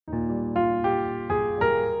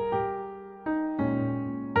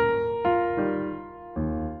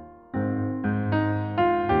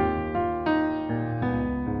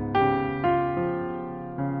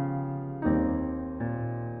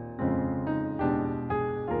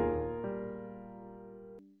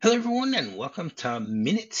Hello, everyone, and welcome to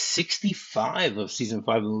minute 65 of season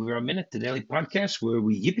 5 of MovieRob Minute, the daily podcast where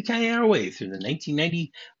we yippee our way through the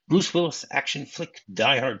 1990 Bruce Willis action flick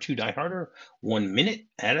Die Hard 2 Die Harder, 1 minute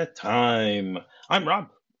at a time. I'm Rob,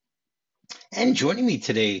 and joining me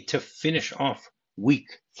today to finish off week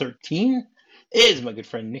 13 is my good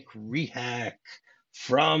friend Nick Rehack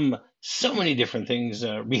from so many different things.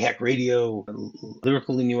 Rehack Radio,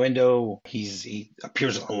 Lyrical Innuendo. He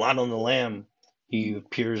appears a lot on The Lamb. He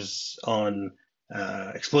appears on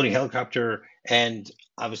Exploding Helicopter, and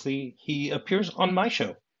obviously he appears on my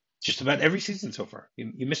show just about every season so far.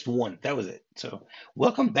 You missed one. That was it. So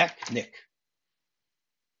welcome back, Nick.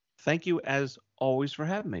 Thank you as always for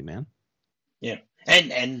having me, man. Yeah.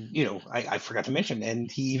 And I forgot to mention,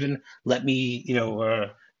 and he even let me,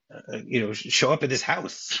 show up at his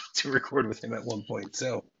house to record with him at one point.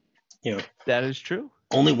 So, That is true.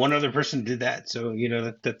 only one other person did that. So,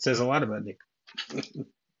 that says a lot about Nick.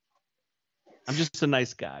 I'm just a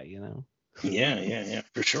nice guy, Yeah,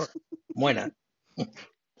 for sure. Why not?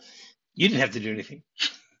 You didn't have to do anything.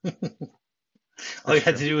 All you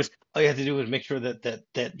had to do was make sure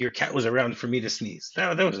that your cat was around for me to sneeze.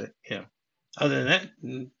 That was it. Yeah. Other than that,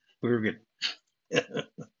 we were good.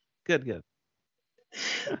 Good.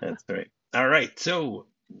 That's right. All right. So,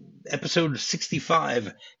 episode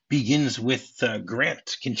 65 begins with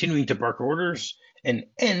Grant continuing to bark orders and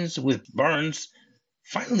ends with Barnes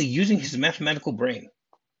finally using his mathematical brain.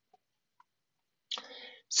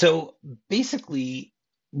 So, basically,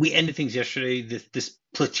 we ended things yesterday. This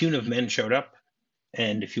platoon of men showed up.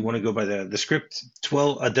 And if you want to go by the script,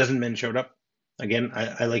 a dozen men showed up. Again,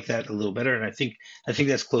 I like that a little better, and I think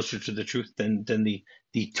that's closer to the truth than the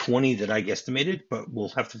 20 that I guesstimated. But we'll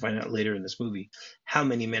have to find out later in this movie how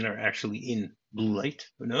many men are actually in blue light.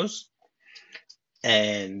 Who knows?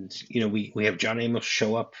 And we have John Amos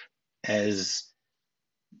show up as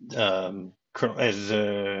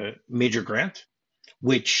Major Grant,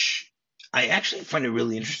 which I actually find it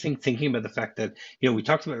really interesting, thinking about the fact that we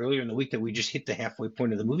talked about earlier in the week that we just hit the halfway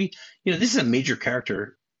point of the movie. This is a major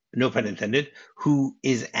character, no pun intended, who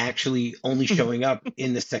is actually only showing up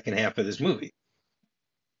in the second half of this movie.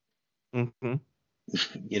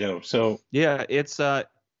 Mm-hmm. So yeah, it's a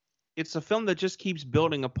film that just keeps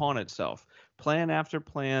building upon itself, plan after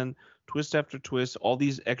plan, twist after twist. All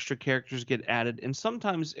these extra characters get added, and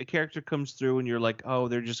sometimes a character comes through, and you're like, oh,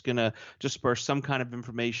 they're just gonna disperse some kind of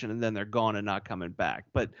information, and then they're gone and not coming back.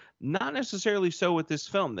 But not necessarily so with this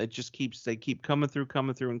film. They keep coming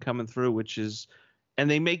through, which is. And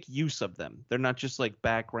they make use of them. They're not just like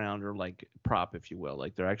background or like prop, if you will.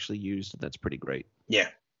 Like they're actually used. And that's pretty great. Yeah.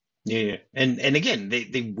 And again,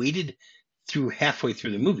 they waited through halfway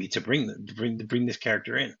through the movie to bring this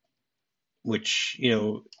character in, which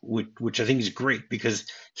I think is great because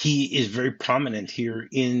he is very prominent here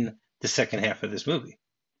in the second half of this movie.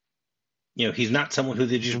 He's not someone who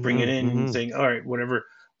they just bring it in and saying, all right, whatever.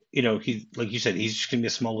 He, like you said, he's just gonna be a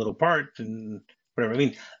small little part and whatever. I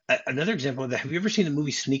mean, another example of that. Have you ever seen the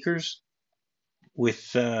movie Sneakers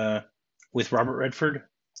with Robert Redford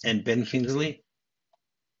and Ben Kingsley?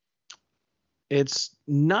 It's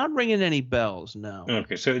not ringing any bells, no.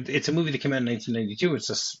 Okay, so it's a movie that came out in 1992.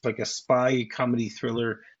 It's like a spy comedy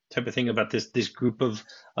thriller type of thing about this group of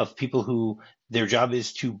people who their job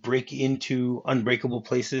is to break into unbreakable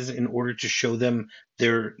places in order to show them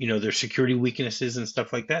their security weaknesses and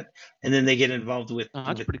stuff like that. And then they get involved with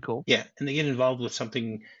that's pretty cool. Yeah, and they get involved with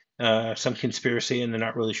something, some conspiracy, and they're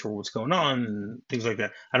not really sure what's going on and things like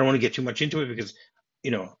that. I don't want to get too much into it because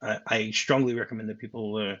I strongly recommend that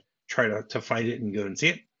people try to find it and go and see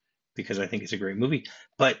it because I think it's a great movie.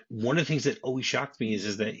 But one of the things that always shocked me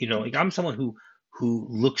is that like I'm someone who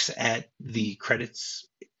looks at the credits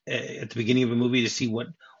at the beginning of a movie to see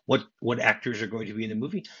what actors are going to be in the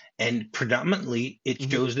movie, and predominantly it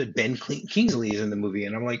shows that Ben Kingsley is in the movie,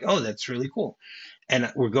 and I'm like, oh, that's really cool.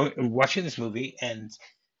 And we're watching this movie, and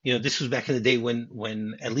this was back in the day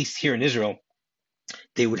when at least here in Israel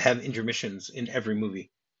they would have intermissions in every movie,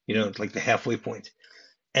 like the halfway point.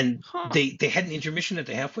 And they had an intermission at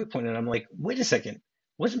the halfway point, and I'm like, wait a second,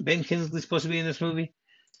 wasn't Ben Kingsley supposed to be in this movie?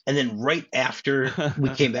 And then right after we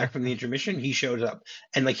came back from the intermission, he shows up,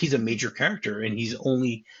 and like he's a major character, and he's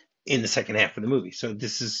only in the second half of the movie. So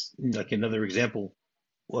this is like another example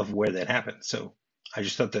of where that happened. So I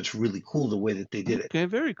just thought that's really cool the way that they did it. Okay,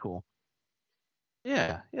 very cool.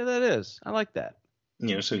 Yeah, that is. I like that.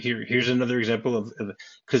 So here's another example of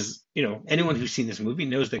because anyone who's seen this movie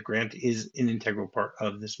knows that Grant is an integral part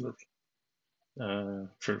of this movie.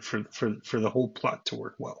 For the whole plot to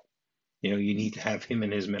work well, you need to have him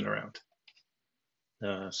and his men around.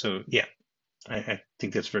 So yeah, I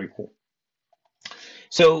think that's very cool.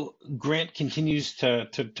 So Grant continues to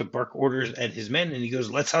bark orders at his men, and he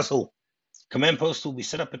goes, "Let's hustle. Command post will be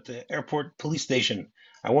set up at the airport police station.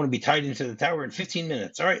 I want to be tied into the tower in 15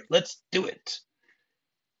 minutes. All right, let's do it."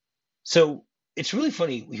 So it's really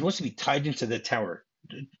funny. He wants to be tied into the tower.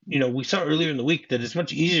 We saw earlier in the week that it's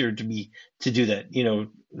much easier to do that.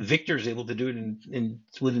 Victor is able to do it in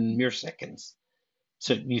within mere seconds.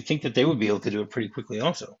 So you think that they would be able to do it pretty quickly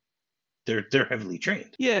also. They're heavily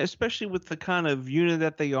trained. Yeah, especially with the kind of unit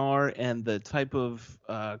that they are and the type of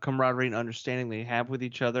camaraderie and understanding they have with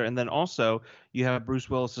each other. And then also you have Bruce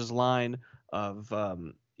Willis's line of,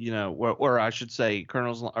 or I should say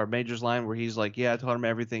Colonel's or Major's line where he's like, "Yeah, I told him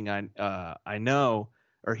everything I know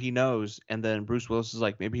or he knows." And then Bruce Willis is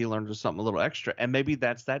like, maybe he learned something a little extra. And maybe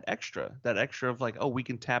that's that extra of like, oh, we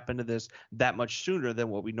can tap into this that much sooner than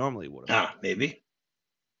what we normally would have. Maybe.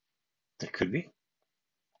 That could be.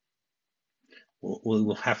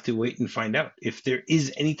 We'll have to wait and find out if there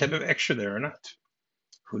is any type of extra there or not.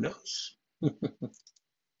 Who knows?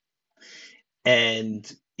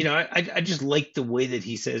 And I just like the way that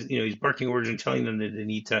he says, he's barking orders and telling them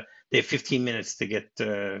that they have 15 minutes to get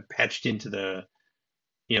patched into the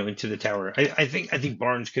tower. I think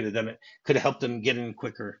Barnes could have done it, could have helped them get in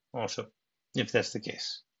quicker also, if that's the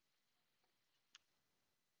case.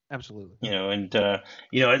 Absolutely. And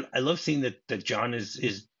I love seeing that John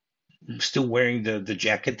is still wearing the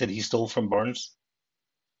jacket that he stole from Barnes.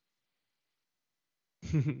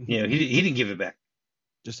 He didn't give it back.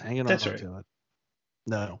 Just hanging That's on right. to it.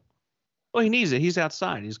 No. Well, he needs it. He's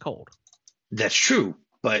outside. He's cold. That's true.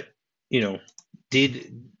 But, do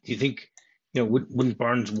you think, wouldn't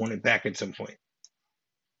Barnes want it back at some point?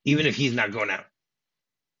 Even if he's not going out?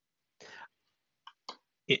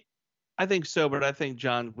 I think so, but I think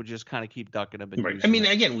John would just kind of keep ducking him. Right. I mean,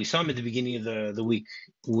 again, we saw him at the beginning of the week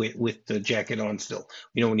with the jacket on still.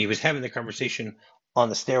 When he was having the conversation on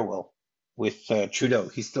the stairwell with Trudeau,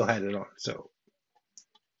 he still had it on. So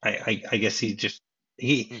I guess he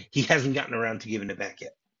hasn't gotten around to giving it back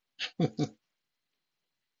yet. And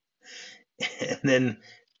then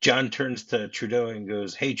John turns to Trudeau and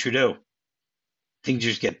goes, "Hey, Trudeau, things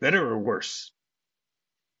just get better or worse?"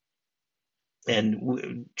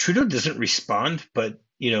 And Trudeau doesn't respond, but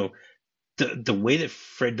the way that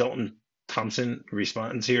Fred Dalton Thompson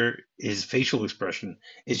responds here, his facial expression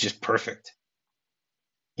is just perfect.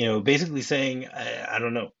 Basically saying, I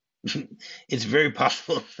don't know. It's very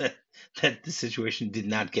possible that the situation did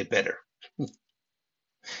not get better.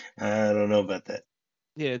 I don't know about that.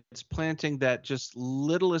 Yeah, it's planting that just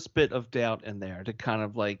littlest bit of doubt in there to kind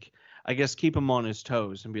of like, I guess, keep him on his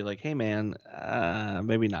toes and be like, "Hey, man,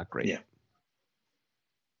 maybe not great." Yeah.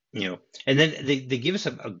 And then they give us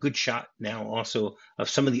a good shot now also of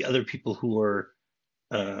some of the other people who are,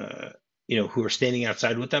 who are standing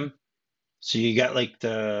outside with them. So you got like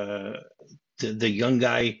the young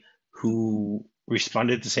guy who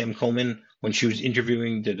responded to Sam Coleman when she was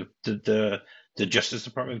interviewing the Justice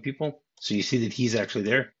Department people. So you see that he's actually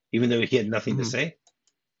there, even though he had nothing to say.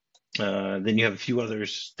 Then you have a few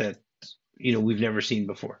others that we've never seen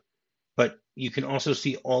before, but you can also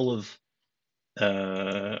see all of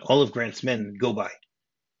Grant's men go by.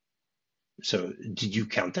 So did you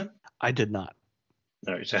count them? I did not.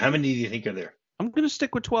 All right. So how many do you think are there? I'm going to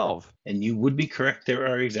stick with 12. And you would be correct. There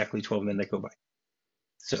are exactly 12 men that go by.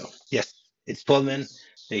 So yes, it's 12 men.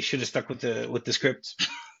 They should have stuck with the script,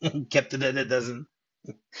 kept it at a dozen,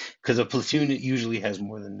 because a platoon usually has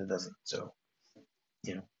more than a dozen. So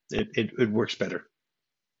it works better.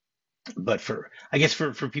 But for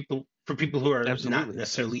people who are not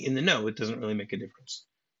necessarily in the know, it doesn't really make a difference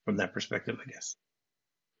from that perspective, I guess.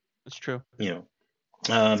 That's true.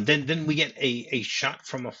 Then we get a shot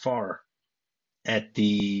from afar at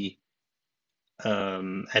the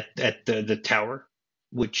the tower,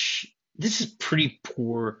 which this is pretty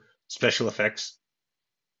poor special effects.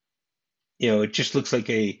 It just looks like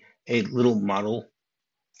a little model,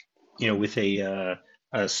 with a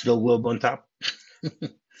snow globe on top.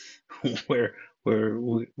 where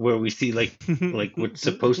we see like what's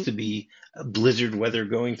supposed to be a blizzard weather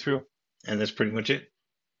going through, and that's pretty much it.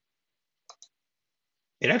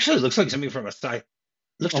 It actually looks like something from a sci-fi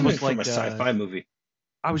movie.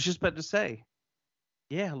 I was just about to say,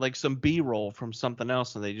 yeah, like some B-roll from something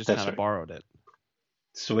else, and they just kind of borrowed it.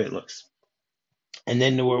 That's the way it looks. And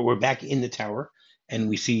then we're back in the tower, and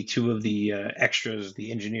we see two of the extras,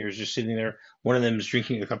 the engineers, just sitting there. One of them is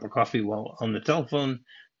drinking a cup of coffee while on the telephone.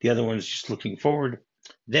 The other one's just looking forward.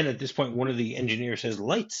 Then at this point, one of the engineers says,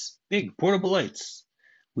 "Lights, big portable lights."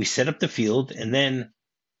 We set up the field, and then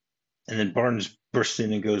Barnes bursts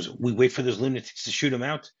in and goes, "We wait for those lunatics to shoot them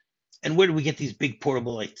out. And where do we get these big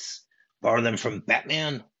portable lights? Borrow them from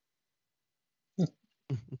Batman.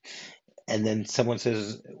 And then someone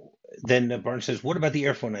says, then Barnes says, what about the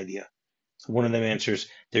airphone idea? So one of them answers,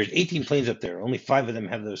 there's 18 planes up there. Only 5 of them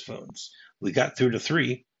have those phones. We got through to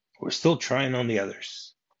 3. We're still trying on the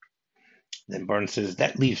others. Then Barnes says,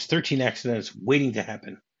 that leaves 13 accidents waiting to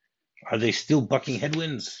happen. Are they still bucking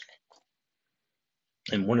headwinds?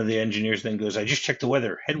 And one of the engineers then goes, I just checked the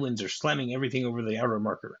weather. Headwinds are slamming everything over the outer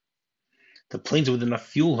marker. The planes with enough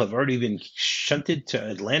fuel have already been shunted to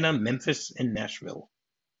Atlanta, Memphis, and Nashville.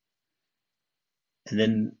 And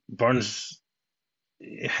then Barnes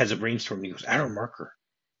has a brainstorm. He goes, outer marker.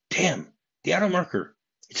 Damn, the outer marker.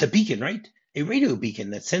 It's a beacon, right? A radio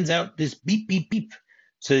beacon that sends out this beep, beep, beep.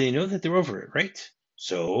 So they know that they're over it, right?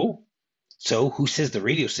 So who says the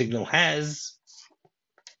radio signal has?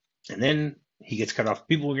 And then he gets cut off.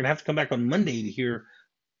 People are going to have to come back on Monday to hear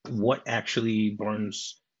what actually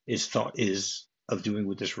Barnes' thought is of doing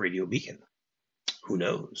with this radio beacon. Who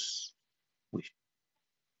knows? We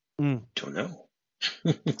don't know.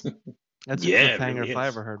 That's a cliffhanger really if I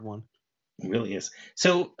ever heard one. It really is.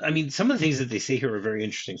 So, I mean, some of the things that they say here are very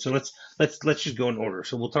interesting. So let's just go in order.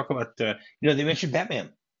 So we'll talk about they mentioned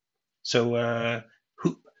Batman. So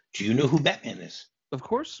who do you know who Batman is? Of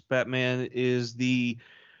course, Batman is the,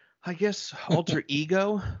 I guess, alter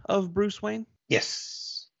ego of Bruce Wayne.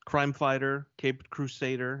 Yes. Crime fighter, caped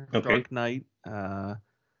crusader, Dark Knight.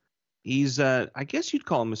 He's, I guess you'd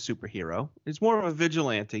call him a superhero. He's more of a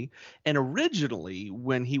vigilante. And originally,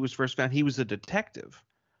 when he was first found, he was a detective.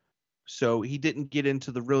 So he didn't get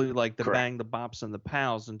into the really like the bang, the bops, and the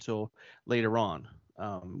pals until later on,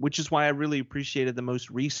 which is why I really appreciated the most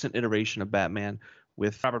recent iteration of Batman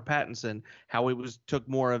with Robert Pattinson, how it took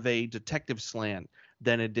more of a detective slant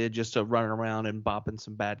than it did just a running around and bopping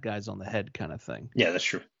some bad guys on the head kind of thing. Yeah, that's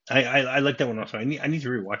true. I like that one also. I need to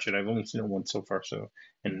rewatch it. I've only seen it once so far,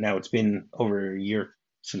 and now it's been over a year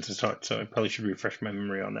since I saw it, so I probably should refresh my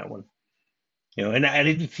memory on that one. And I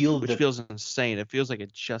didn't feel which feels insane. It feels like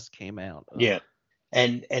it just came out. Yeah,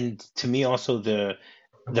 and to me also the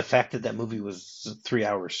fact that movie was 3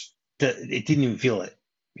 hours, it didn't even feel it.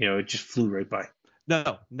 It just flew right by.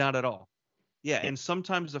 No, not at all. Yeah, and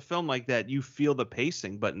sometimes a film like that, you feel the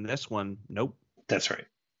pacing, but in this one, nope. That's right.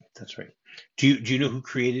 Do you know who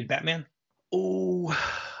created Batman? Oh,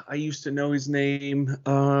 I used to know his name.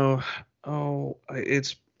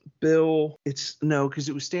 It's Bill. Because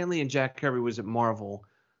it was Stanley and Jack Kirby was at Marvel.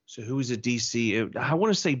 So who was at DC? I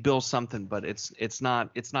want to say Bill something, but it's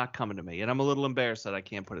not coming to me, and I'm a little embarrassed that I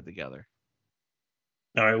can't put it together.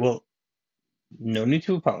 All right. Well, no need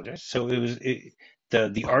to apologize. So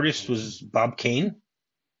the artist was Bob Kane.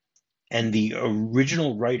 And the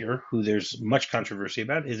original writer, who there's much controversy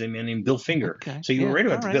about, is a man named Bill Finger. Okay. So you were right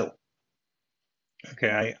about the Bill.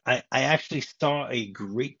 Okay, I actually saw a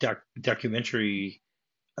great documentary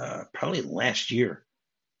probably last year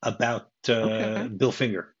about Bill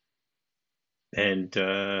Finger, and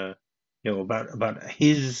about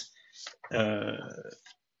his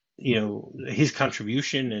his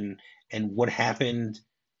contribution and what happened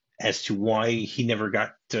as to why he never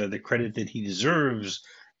got the credit that he deserves.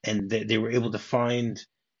 And they were able to find,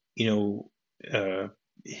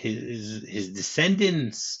 his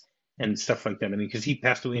descendants and stuff like that. I mean, because he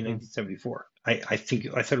passed away in 1974. I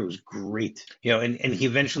thought it was great, and he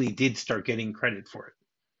eventually did start getting credit for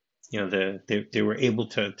it. They were able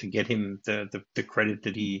to get him the credit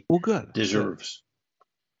that he deserves.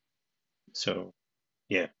 Good. So,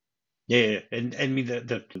 yeah. And I mean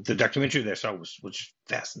the documentary that I saw was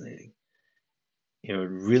fascinating. It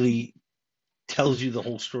really tells you the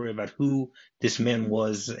whole story about who this man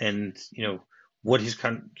was, and what his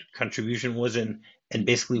contribution was, and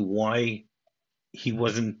basically why he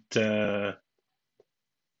wasn't given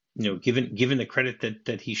the credit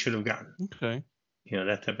that he should have gotten. Okay.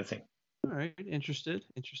 That type of thing. All right, interested.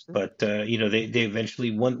 But they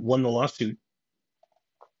eventually won the lawsuit,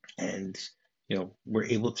 and were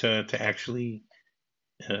able to actually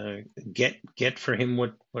get for him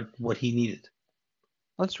what he needed.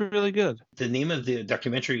 That's really good. The name of the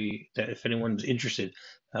documentary, that if anyone's interested,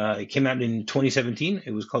 it came out in 2017.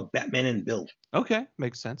 It was called Batman and Bill. Okay,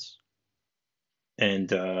 makes sense.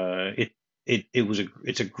 And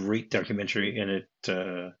it's a great documentary, and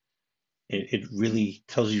it really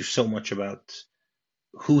tells you so much about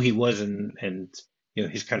who he was and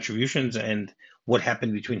his contributions and what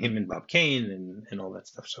happened between him and Bob Kane and all that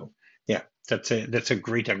stuff. So yeah, that's a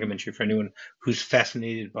great documentary for anyone who's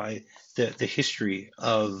fascinated by the history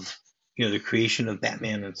of the creation of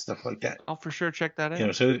Batman and stuff like that. I'll for sure check that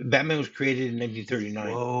out. So Batman was created in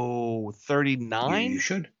 1939. Whoa, 39? You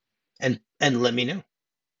should, and let me know.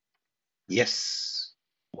 Yes.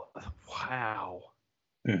 Wow.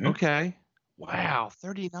 Hmm. Okay. Wow.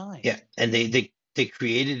 39. Yeah, and they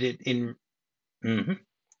created it in. Hmm.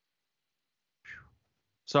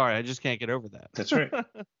 Sorry, I just can't get over That's right.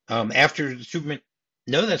 that. After Superman,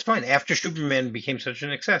 no, that's fine. After Superman became such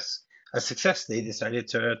a success, they decided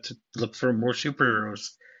to look for more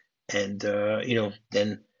superheroes, and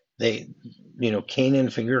then they, Kane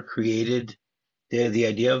and Finger created the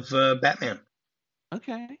idea of Batman.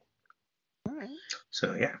 Okay. All right.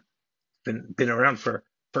 So yeah, been around for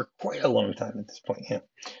quite a long time at this point. Yeah.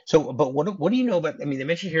 So, but what do you know about? I mean, they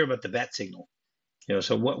mentioned here about the bat signal.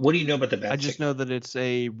 So what do you know about the I bat just signal? know that it's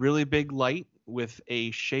a really big light with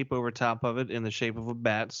a shape over top of it in the shape of a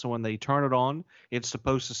bat. So when they turn it on, it's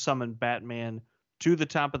supposed to summon Batman to the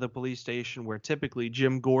top of the police station where typically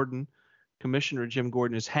Commissioner Jim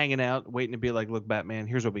Gordon is hanging out, waiting to be like, look, Batman,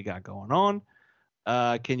 here's what we got going on.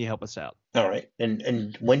 Can you help us out? All right.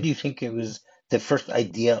 And when do you think it was the first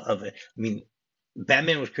idea of it? I mean,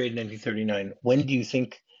 Batman was created in 1939. When do you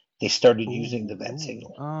think they started using the bat Ooh.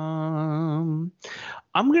 signal?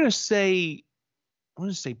 I'm gonna say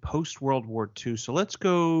post World War II. So let's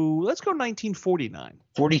go 1949.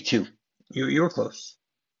 42. You were close.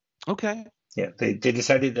 Okay. Yeah, they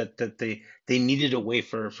decided that they needed a way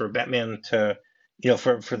for Batman to,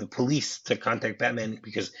 for the police to contact Batman,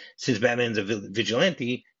 because since Batman's a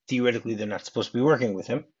vigilante, theoretically they're not supposed to be working with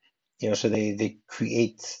him. So they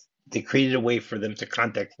created a way for them to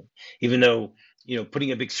contact him, even though,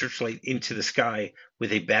 putting a big searchlight into the sky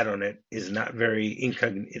with a bat on it is not very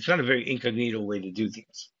incognito. It's not a very incognito way to do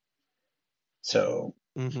things. So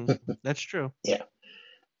Mm-hmm. That's true. yeah.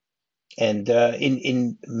 And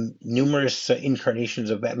in numerous incarnations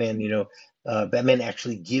of Batman, Batman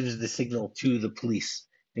actually gives the signal to the police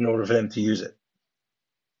in order for them to use it.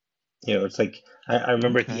 It's like I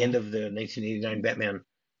remember at the end Okay. of the 1989 Batman,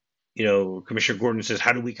 Commissioner Gordon says,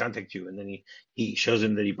 "How do we contact you?" And then he shows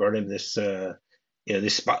him that he brought him this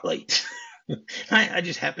this spotlight. I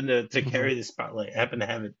just happened to Mm-hmm. carry the spotlight. I happen to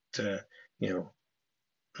have it you know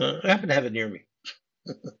I happen to have it near me.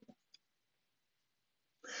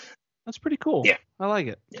 That's pretty cool. Yeah, I like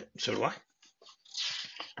it. yeah. So do I.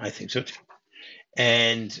 I think so too.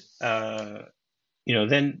 And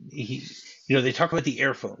then they talk about the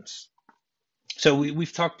airphones. So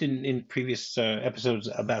we've talked in previous episodes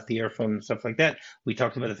about the airphone and stuff like that. We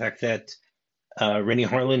talked about the fact that Rennie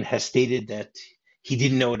Harlan has stated that he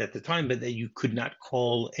didn't know it at the time, but that you could not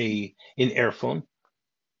call an airphone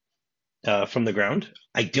from the ground.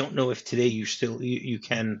 I don't know if today you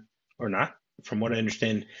can or not. From what I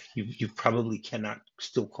understand, you probably cannot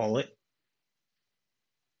still call it.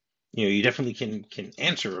 You definitely can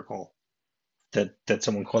answer a call that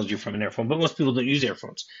someone calls you from an airphone, but most people don't use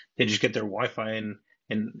airphones. They just get their Wi-Fi, and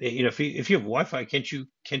if you have Wi-Fi, can't you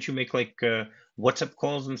make like WhatsApp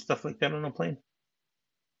calls and stuff like that on a plane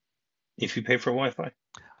if you pay for Wi-Fi?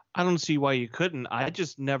 I don't see why you couldn't. I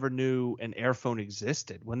just never knew an airphone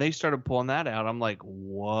existed. When they started pulling that out, I'm like,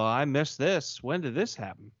 "Well, I missed this. When did this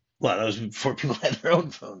happen?" Well, that was before people had their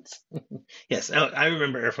own phones. Yes, I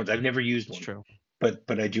remember airphones. I've never used It's one, true.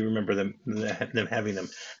 but I do remember them having them.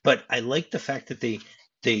 But I like the fact that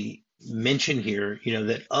they mention here,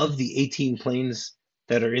 that of the 18 planes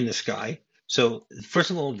that are in the sky. So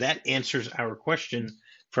first of all, that answers our question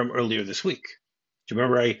from earlier this week. Do you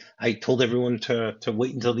remember I told everyone to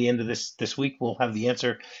wait until the end of this week? We'll have the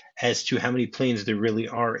answer as to how many planes there really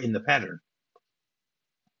are in the pattern.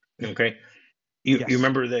 Okay. You Yes.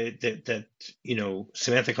 remember that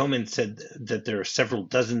Samantha Coleman said that there are several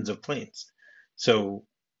dozens of planes. So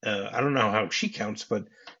I don't know how she counts, but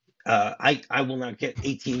I will not get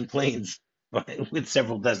 18 planes with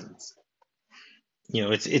several dozens.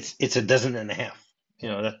 It's a dozen and a half.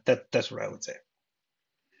 That's what I would say.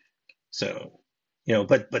 So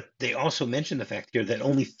but they also mention the fact here that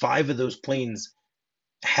only 5 of those planes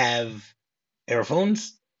have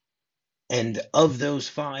airphones, and of those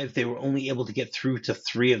 5, they were only able to get through to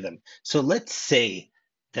 3 of them. So let's say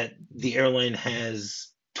that the airline has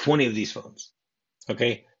 20 of these phones.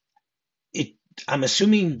 Okay, it. I'm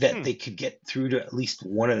assuming that Hmm. they could get through to at least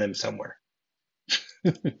one of them somewhere.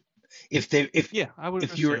 if they if Yeah, I would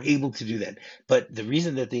if you're assume. able to do that. But the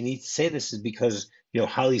reason that they need to say this is because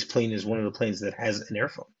Holly's plane is one of the planes that has an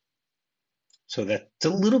airphone. So that's a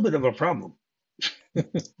little bit of a problem.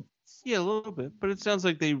 Yeah, a little bit, but it sounds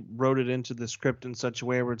like they wrote it into the script in such a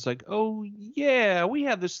way where it's like, "Oh, yeah, we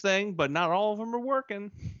have this thing, but not all of them are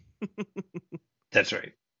working." That's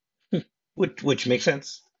right. Which makes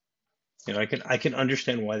sense. I can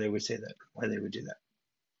understand why they would say that, why they would do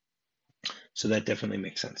that. So that definitely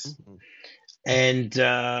makes sense. Mhm. And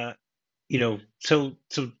so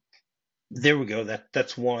There we go.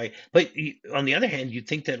 That's why. But on the other hand, you'd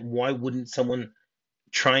think that why wouldn't someone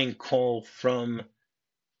try and call from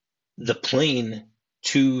the plane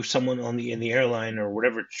to someone on the in the airline or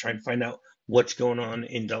whatever to try and find out what's going on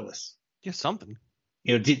in Dulles? Yeah, something.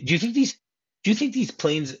 Do you think these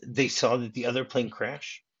planes they saw that the other plane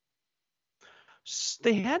crashed?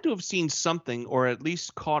 They had to have seen something or at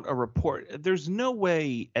least caught a report. There's no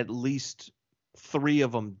way at least 3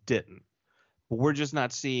 of them didn't. But we're just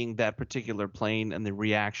not seeing that particular plane and the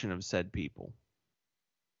reaction of said people.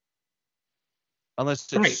 Unless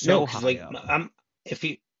it's Right. No, so because high like up.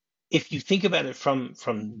 if you think about it from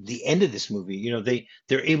the end of this movie,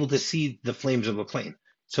 they're able to see the flames of a plane.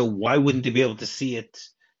 So why wouldn't they be able to see it?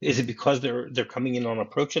 Is it because they're coming in on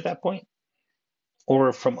approach at that point,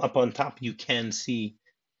 or from up on top you can see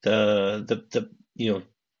the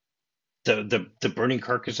the burning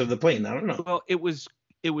carcass of the plane? I don't know. Well, it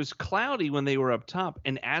was cloudy when they were up top,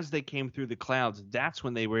 and as they came through the clouds, that's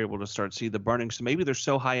when they were able to start see the burning. So maybe they're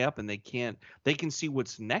so high up and they can see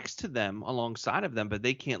what's next to them alongside of them, but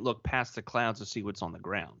they can't look past the clouds to see what's on the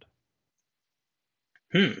ground.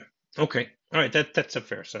 Hmm. Okay. All right. That's a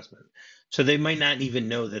fair assessment. So they might not even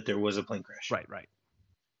know that there was a plane crash, Right, right.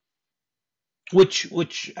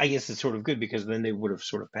 which I guess is sort of good because then they would have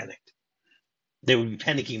sort of panicked. They would be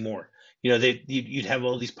panicking more. You'd have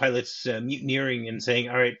all these pilots mutineering and saying,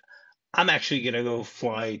 "All right, I'm actually going to go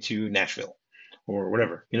fly to Nashville or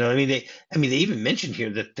whatever." They even mentioned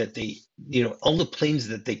here that they, all the planes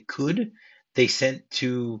that they sent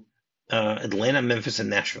to Atlanta, Memphis, and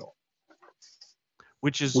Nashville,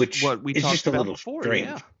 Which is which what we is talked just a about little before.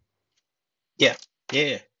 Yeah. strange. Yeah,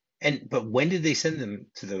 yeah, yeah. But when did they send them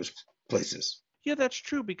to those places? Yeah, that's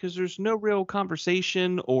true because there's no real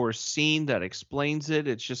conversation or scene that explains it.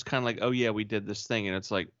 It's just kind of like, oh, yeah, we did this thing. And it's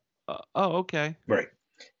like, oh, okay. Right.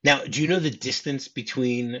 Now, do you know the distance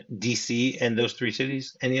between DC and those 3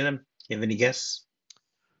 cities? Any of them? You have any guess?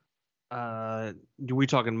 Are we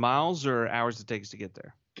talking miles or hours it takes to get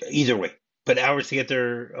there? Either way, but hours to get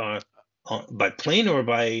there by plane or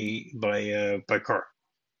by car.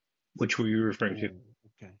 Which were you referring to? Ooh,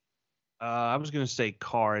 okay. I was going to say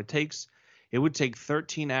car. It would take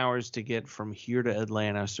 13 hours to get from here to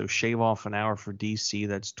Atlanta. So shave off an hour for DC.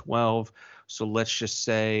 That's 12. So let's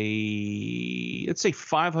say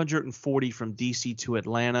 540 from DC to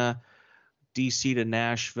Atlanta, DC to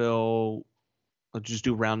Nashville. Let's just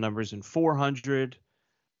do round numbers and 400.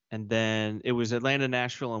 And then it was Atlanta,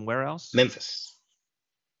 Nashville, and where else? Memphis,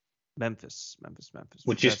 Memphis.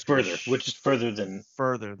 which is That's gonna further than.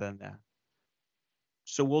 further than that.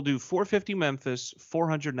 So we'll do 450 Memphis,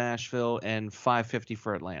 400 Nashville, and 550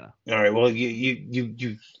 for Atlanta. All right. Well,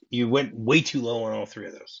 you went way too low on all 3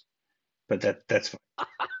 of those, but that's fine.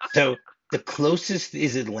 So the closest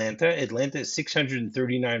is Atlanta. Atlanta is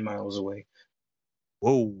 639 miles away.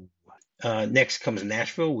 Whoa. Next comes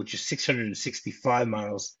Nashville, which is 665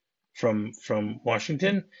 miles from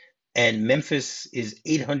Washington, and Memphis is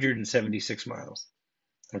 876 miles.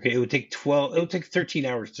 Okay, it would take 13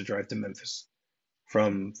 hours to drive to Memphis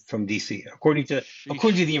from DC, according to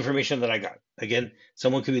the information that I got. Again,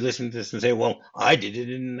 someone could be listening to this and say, "Well, I did it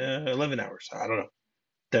in 11 hours." I don't know.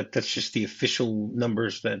 That's just the official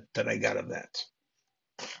numbers that I got of that.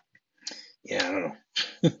 Yeah, I don't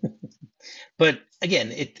know. But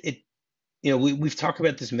again, we've talked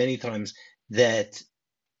about this many times that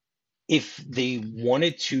if they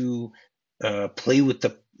wanted to play with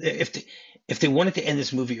if they wanted to end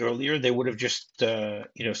this movie earlier, they would have just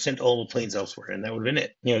sent all the planes elsewhere, and that would have been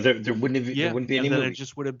it. There wouldn't be any and then movie. it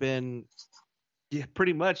just would have been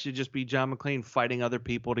pretty much it'd just be John McClane fighting other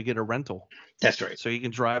people to get a rental. That's right. So he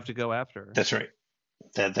can drive to go after her. That's right.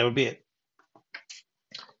 That would be it.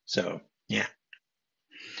 So yeah.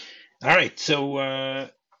 All right. So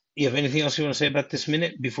you have anything else you want to say about this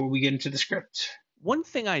minute before we get into the script? One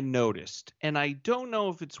thing I noticed, and I don't know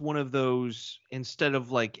if it's one of those, instead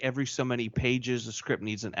of like every so many pages, the script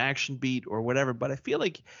needs an action beat or whatever, but I feel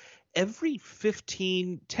like every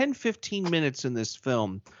 10, 15 minutes in this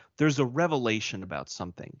film, there's a revelation about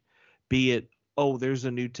something. Be it, oh, there's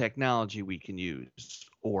a new technology we can use,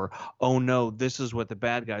 or, oh no, this is what the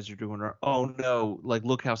bad guys are doing, or, oh no, like,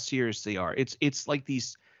 look how serious they are. It's like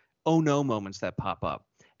these oh no moments that pop up.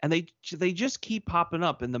 And they just keep popping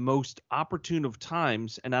up in the most opportune of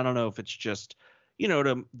times. And I don't know if it's just,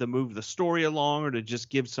 to move the story along or to just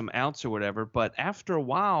give some outs or whatever. But after a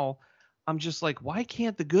while, I'm just like, why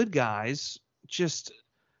can't the good guys just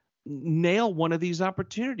nail one of these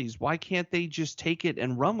opportunities? Why can't they just take it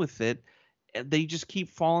and run with it? They just keep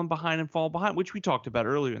falling behind and fall behind, which we talked about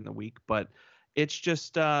earlier in the week. But it's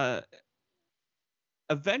just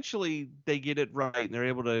eventually they get it right and they're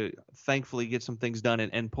able to thankfully get some things done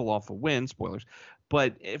and pull off a win. Spoilers.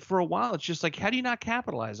 But for a while, it's just like, how do you not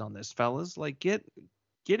capitalize on this, fellas? Like, get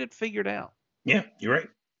it figured out. Yeah, you're right.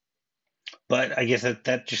 But I guess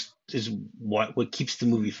that just is what keeps the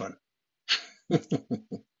movie fun. It's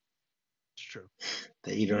true.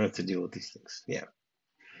 That you don't have to deal with these things. Yeah.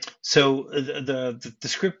 So the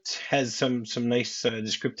script has some nice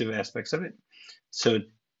descriptive aspects of it. So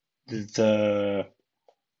the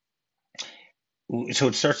so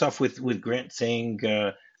it starts off with Grant saying,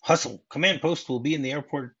 "Hustle, command post will be in the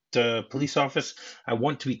airport police office. I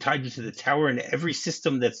want to be tied into the tower and every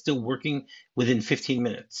system that's still working within 15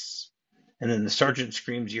 minutes." And then the sergeant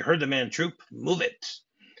screams, "You heard the man, troop. Move it."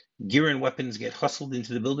 Gear and weapons get hustled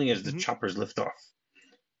into the building as the choppers lift off.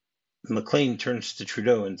 McClane turns to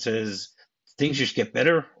Trudeau and says, "Things just get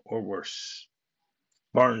better or worse?"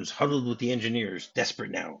 Barnes, huddled with the engineers, desperate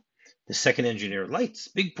now. The second engineer, "Lights,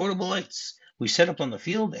 big portable lights. We set up on the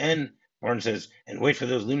field and," Barnes says, "and wait for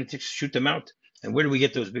those lunatics to shoot them out. And where do we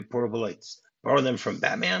get those big portable lights? Borrow them from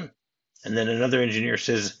Batman?" And then another engineer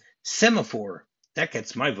says, "Semaphore. That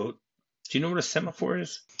gets my vote." Do you know what a semaphore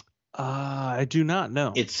is? I do not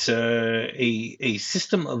know. It's a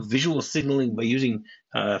system of visual signaling by using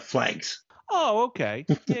flags. Oh, okay.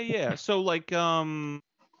 Yeah. So like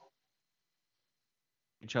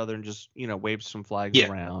each other and just wave some flags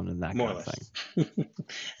around and that more kind or of less. thing.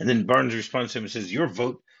 And then Barnes responds to him and says, "Your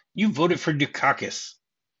vote. You voted for Dukakis."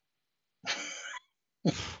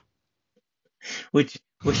 which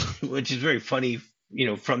is very funny,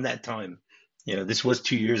 from that time. This was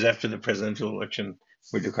 2 years after the presidential election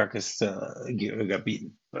where Dukakis got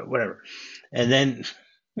beaten, but whatever. And then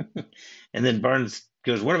and then Barnes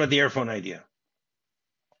goes, "What about the airphone idea?"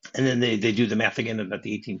 And then they do the math again about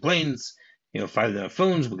the 18 planes. 5 of them have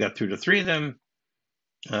phones. We got through to 3 of them.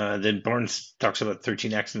 Then Barnes talks about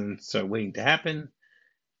 13 accidents waiting to happen.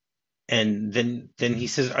 And then he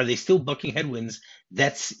says, "Are they still bucking headwinds?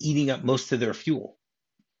 That's eating up most of their fuel."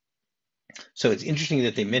 So it's interesting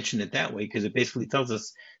that they mention it that way, because it basically tells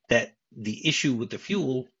us that the issue with the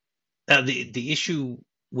fuel, the issue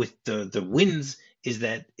with the winds is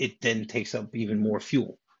that it then takes up even more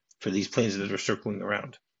fuel for these planes that are circling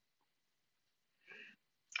around.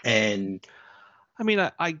 And I mean,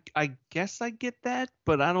 I guess I get that,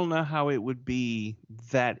 but I don't know how it would be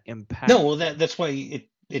that impactful. No, well, that's why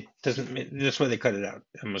it doesn't. That's why they cut it out.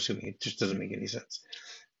 I'm assuming it just doesn't make any sense.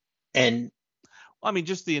 And I mean,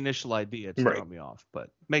 just the initial idea to throw me off,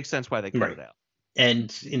 but makes sense why they cut it out.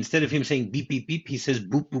 And instead of him saying beep beep beep, he says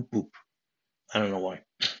boop boop boop. I don't know why.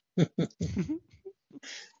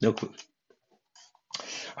 No clue.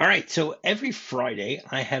 All right, so every Friday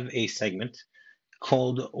I have a segment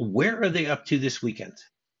called "Where Are They Up to This Weekend?"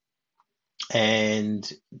 And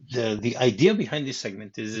the idea behind this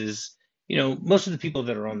segment is most of the people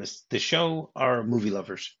that are on this show are movie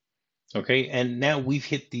lovers. Okay, and now we've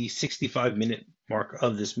hit the 65-minute mark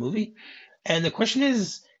of this movie, and the question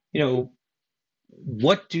is,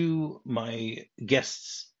 what do my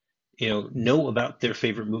guests, know about their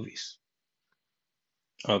favorite movies?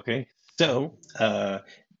 Okay, so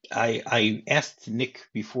I asked Nick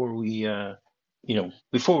before we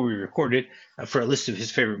recorded for a list of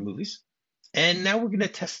his favorite movies, and now we're going to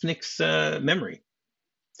test Nick's memory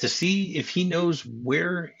to see if he knows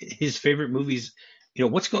where his favorite movies,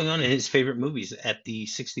 what's going on in his favorite movies at the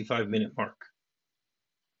 65-minute mark.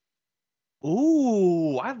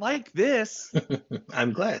 Ooh, I like this.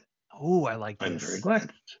 I'm glad. Ooh, I like this. I'm very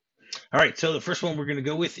glad. All right, so the first one we're going to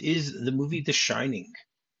go with is the movie The Shining.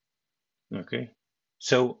 Okay.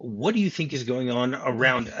 So what do you think is going on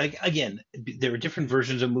around, again, there are different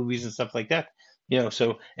versions of movies and stuff like that,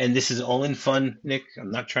 so, and this is all in fun, Nick. I'm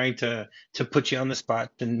not trying to put you on the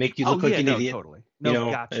spot and make you look like an idiot. Totally. No,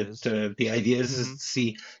 gotchas. The idea is to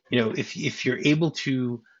see, if you're able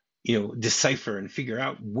to, decipher and figure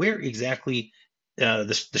out where exactly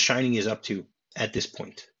the Shining is up to at this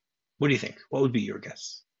point. What do you think? What would be your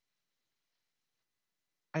guess?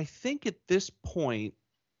 I think at this point,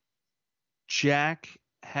 Jack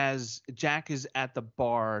is at the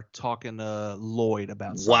bar talking to Lloyd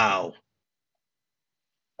about something. Wow.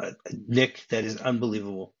 Nick, that is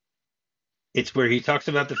unbelievable. It's where he talks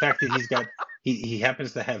about the fact that he's got he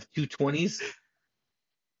happens to have 2 20s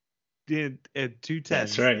and 2 10s.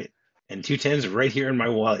 That's right. And 2 10s right here in my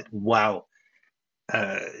wallet. Wow.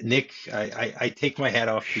 Nick, I take my hat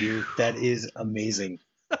off to you. That is amazing.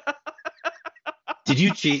 Did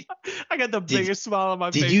you cheat? I got the biggest smile on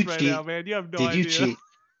my face right now, man. You have no idea. Did you cheat?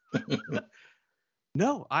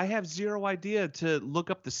 No, I have zero idea to look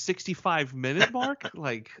up the 65-minute mark.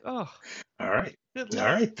 Like, oh. All right. All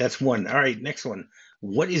right. That's one. All right. Next one.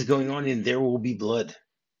 What is going on in There Will Be Blood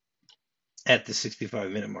at the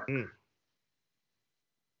 65-minute mark? Mm.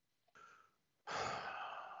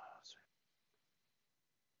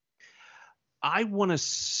 I want to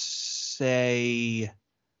say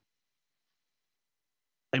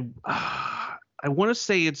I want to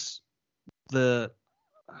say it's the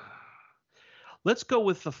let's go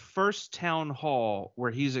with the first town hall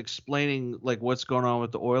where he's explaining like what's going on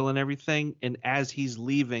with the oil and everything, and as he's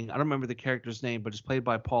leaving, I don't remember the character's name, but it's played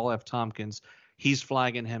by Paul F. Tompkins. He's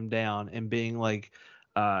flagging him down and being like,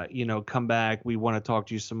 come back, we want to talk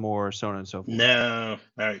to you some more, so on and so forth. No,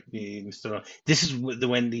 all right, Mr. This is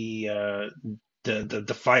when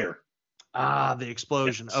the fire. The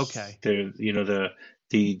explosion. Yes. Okay.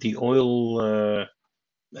 The oil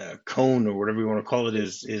cone or whatever you want to call it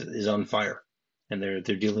is on fire, and they're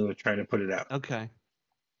dealing with trying to put it out. Okay.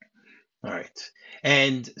 All right.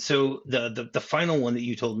 And so the final one that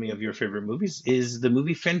you told me of your favorite movies is the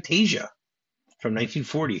movie Fantasia from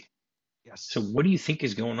 1940. Yes. So what do you think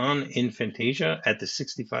is going on in Fantasia at the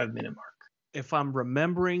 65-minute mark? If I'm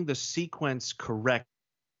remembering the sequence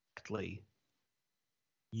correctly,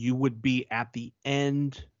 you would be at the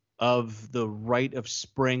end of the Rite of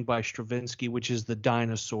Spring by Stravinsky, which is the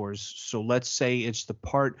dinosaurs. So let's say it's the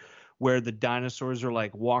part where the dinosaurs are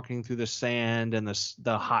like walking through the sand and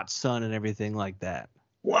the hot sun and everything like that.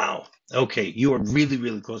 Wow. Okay, you are really,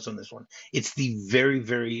 really close on this one. It's the very,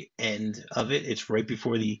 very end of it. It's right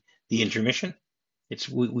before the intermission.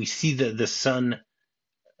 We see the sun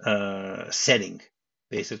setting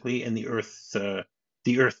basically, and the earth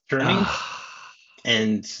turning,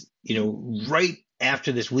 and right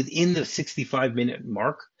after this, within the 65-minute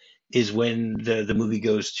mark, is when the movie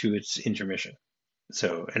goes to its intermission.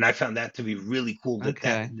 So, and I found that to be really cool.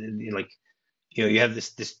 That you have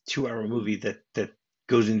this 2-hour movie that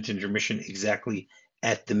goes into intermission exactly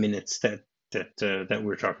at the minutes that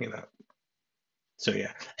we're talking about. So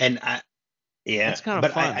yeah, and That's kind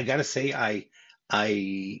of fun. I gotta say, I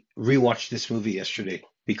rewatched this movie yesterday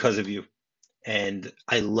because of you, and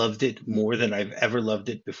I loved it more than I've ever loved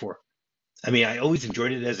it before. I mean, I always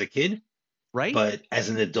enjoyed it as a kid, right? But as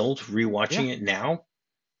an adult rewatching it now,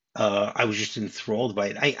 I was just enthralled by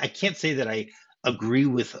it. I can't say that I agree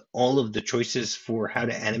with all of the choices for how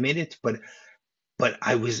to animate it, but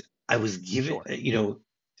I was given,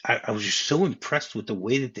 I was just so impressed with the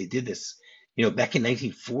way that they did this. Back in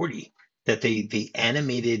 1940, that they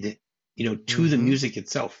animated, to the music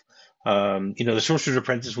itself. The Sorcerer's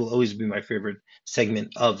Apprentice will always be my favorite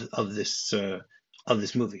segment of this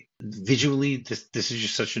movie. Visually, this is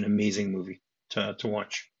just such an amazing movie to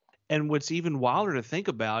watch. And what's even wilder to think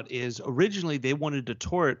about is originally they wanted to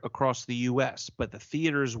tour it across the U.S., but the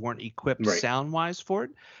theaters weren't equipped sound-wise for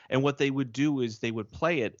it. And what they would do is they would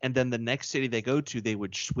play it, and then the next city they go to, they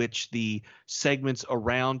would switch the segments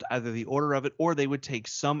around, either the order of it, or they would take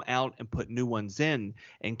some out and put new ones in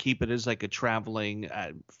and keep it as like a traveling,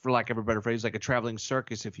 for lack of a better phrase, like a traveling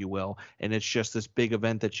circus, if you will. And it's just this big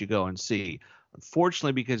event that you go and see.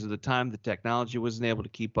 Unfortunately, because of the time, the technology wasn't able to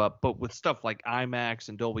keep up. But with stuff like IMAX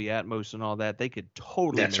and Dolby Atmos and all that, they could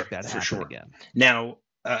totally make that happen again. Now,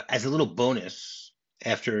 as a little bonus,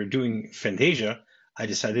 after doing Fantasia, I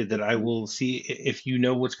decided that I will see if you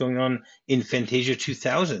know what's going on in Fantasia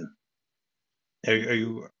 2000. Are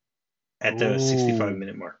you at the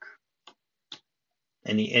 65-minute mark?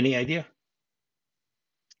 Any idea?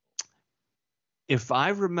 If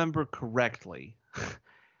I remember correctly,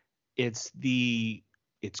 it's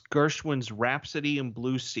Gershwin's Rhapsody in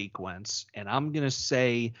Blue sequence, and I'm gonna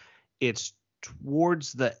say it's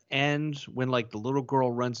towards the end when like the little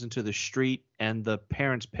girl runs into the street and the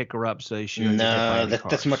parents pick her up so she doesn't get hit by any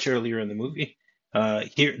cars. That's much earlier in the movie.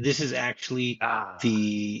 This is actually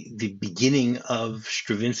the beginning of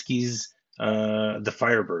Stravinsky's The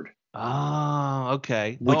Firebird.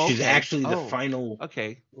 Okay. Which is actually the final.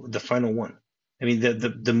 Okay. The final one. I mean,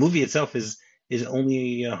 the movie itself is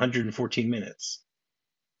only 114 minutes.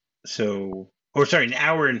 So, or sorry, an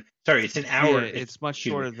hour and it's an hour. Yeah, it's much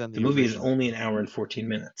shorter than the movie original. Is only an hour and 14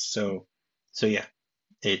 minutes. So yeah,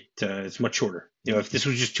 it's much shorter. If this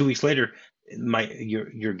was just 2 weeks later,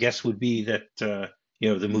 your guess would be that the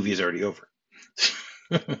movie is already over.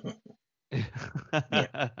 I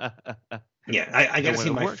gotta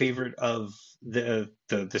say my favorite of the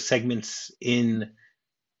segments in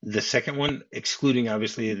the second one, excluding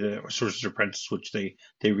obviously the Sorcerer's Apprentice, which they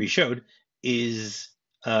reshowed, is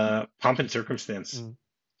Pomp and Circumstance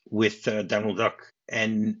with Donald Duck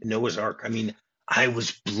and Noah's Ark. I mean, I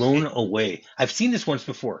was blown away. I've seen this once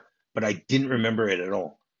before, but I didn't remember it at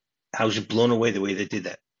all. I was just blown away the way they did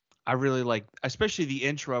that. I really like, especially the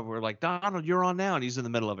intro where like, Donald, you're on now, and he's in the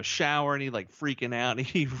middle of a shower and he like freaking out and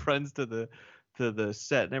he runs to the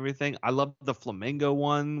set and everything. I love the flamingo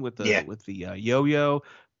one with Yeah. the yo-yo,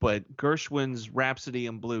 but Gershwin's Rhapsody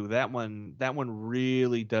in Blue, that one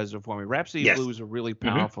really does it for me. Rhapsody in Yes. Blue is a really Hmm.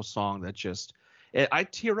 powerful song that just I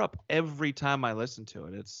tear up every time I listen to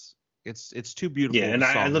it. It's too Yeah, beautiful of and a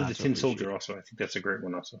I song love the not to Tin appreciate. Soldier also. I think that's a great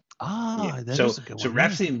one also. Yeah. Ah, that So is a good so one. Yeah.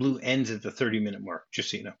 Rhapsody in Blue ends at the 30-minute mark,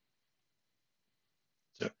 just so you know.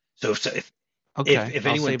 So Okay, if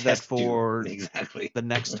I'll anyone save that tests you, for exactly. the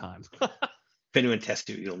next time. If anyone tests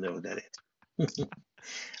you, you'll know what that is.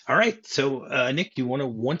 All right. So Nick, you want to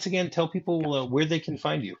once again tell people where they can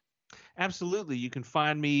find you? Absolutely. You can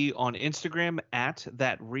find me on Instagram at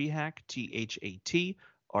thatrehak, ThatRehak.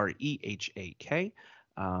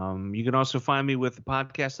 You can also find me with the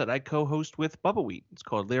podcast that I co-host with Bubba Wheat. It's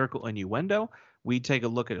called Lyrical Innuendo. We take a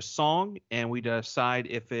look at a song and we decide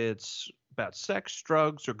if it's about sex,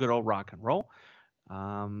 drugs, or good old rock and roll.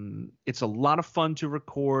 It's a lot of fun to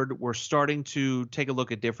record. We're starting to take a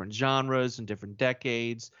look at different genres and different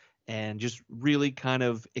decades and just really kind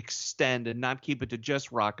of extend and not keep it to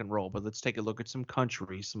just rock and roll, but let's take a look at some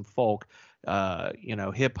country, some folk,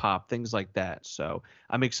 hip hop, things like that. So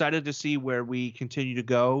I'm excited to see where we continue to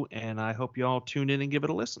go, and I hope you all tune in and give it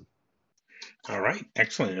a listen. All right,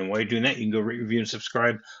 excellent. And while you're doing that, you can go rate, review, and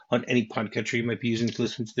subscribe on any podcatcher you might be using to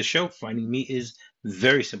listen to the show. Finding me is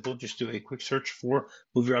very simple. Just do a quick search for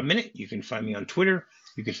MovieRob Minute. You can find me on Twitter.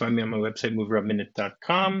 You can find me on my website,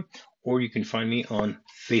 MovieRobMinute.com, or you can find me on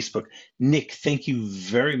Facebook. Nick, thank you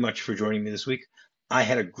very much for joining me this week. I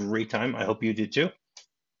had a great time. I hope you did too.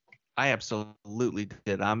 I absolutely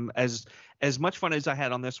did. I'm as much fun as I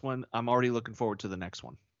had on this one. I'm already looking forward to the next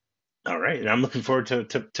one. All right, and I'm looking forward to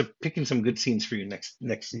picking some good scenes for you next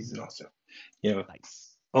season. Also,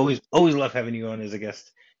 Nice. always love having you on as a guest.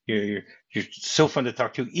 You're so fun to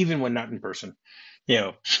talk to, even when not in person.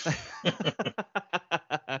 Well,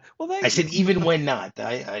 I said even when not.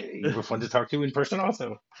 You were fun to talk to in person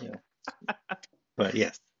also. But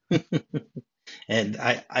yes, and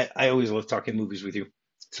I always love talking movies with you.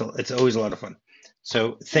 So it's always a lot of fun.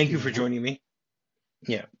 So thank you for joining me.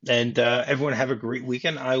 Yeah, and everyone have a great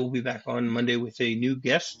weekend. I will be back on Monday with a new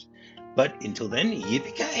guest. But until then,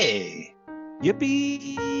 yippee-ki-yay!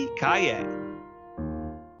 Yippee-ki-yay!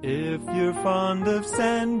 If you're fond of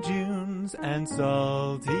sand dunes and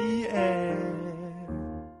salty air,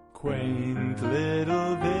 quaint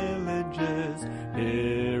little villages,